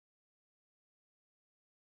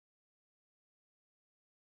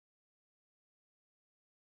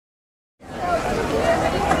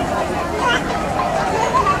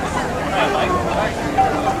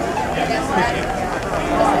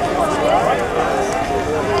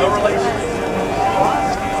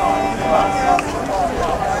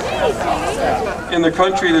in the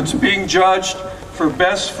country that's being judged for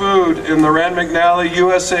best food in the Rand McNally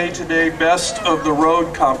USA Today Best of the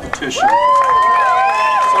Road competition.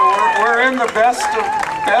 So we're in the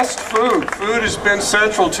best food. Food has been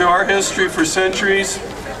central to our history for centuries.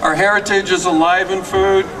 Our heritage is alive in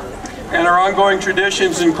food, and our ongoing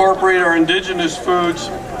traditions incorporate our indigenous foods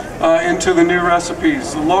into the new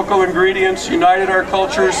recipes. The local ingredients united our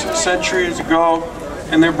cultures centuries ago,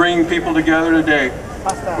 and they're bringing people together today.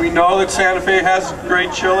 We know that Santa Fe has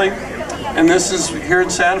great chili, and this is here in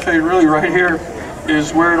Santa Fe, really right here,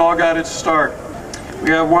 is where it all got its start. We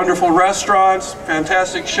have wonderful restaurants,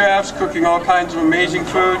 fantastic chefs cooking all kinds of amazing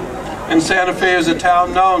food, and Santa Fe is a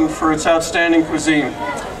town known for its outstanding cuisine.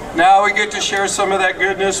 Now we get to share some of that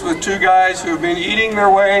goodness with two guys who have been eating their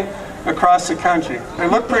way across the country. They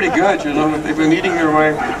look pretty good, you know, they've been eating their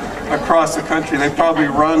way across the country. They probably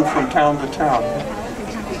run from town to town.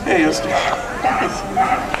 Hey,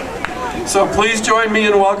 so please join me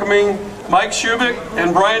in welcoming Mike Shubic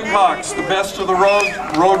and Brian Cox, the best of the road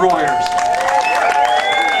warriors.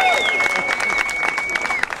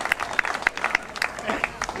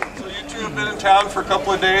 So you two have been in town for a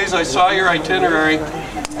couple of days. I saw your itinerary,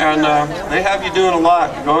 and they have you doing a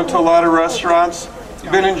lot. You're going to a lot of restaurants.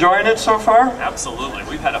 You've been enjoying it so far? Absolutely.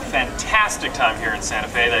 We've had a fantastic time here in Santa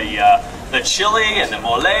Fe. The chili and the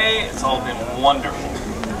mole, it's all been wonderful.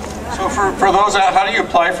 So for those out, how do you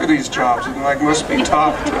apply for these jobs? It must be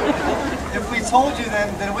tough. If we told you,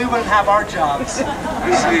 then we wouldn't have our jobs.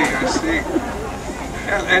 I see.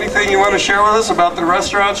 Anything you want to share with us about the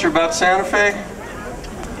restaurants or about Santa Fe?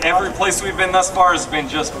 Every place we've been thus far has been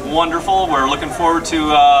just wonderful. We're looking forward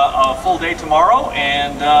to a full day tomorrow,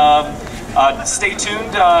 and stay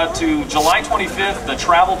tuned to July 25th. The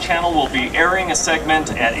Travel Channel will be airing a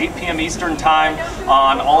segment at 8 p.m. Eastern Time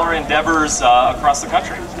on all our endeavors across the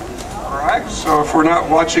country. All right, so if we're not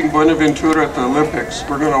watching Buenaventura at the Olympics,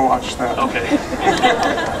 we're going to watch that. Okay.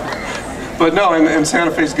 But no, and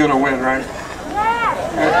Santa Fe's going to win, right?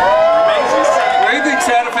 We think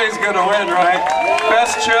Santa Fe's going to win, right?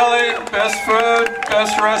 Best chili, best food,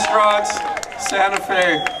 best restaurants, Santa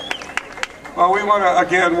Fe. Well, we want to,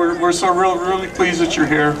 again, we're so really pleased that you're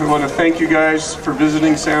here. We want to thank you guys for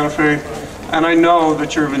visiting Santa Fe. And I know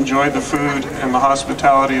that you've enjoyed the food and the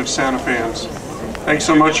hospitality of Santa Feans. Thanks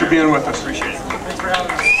so much for being with us. Appreciate it. Thanks for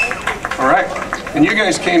having us. All right. And you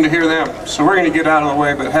guys came to hear them. So we're going to get out of the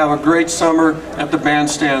way, but have a great summer at the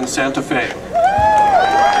Bandstand, Santa Fe.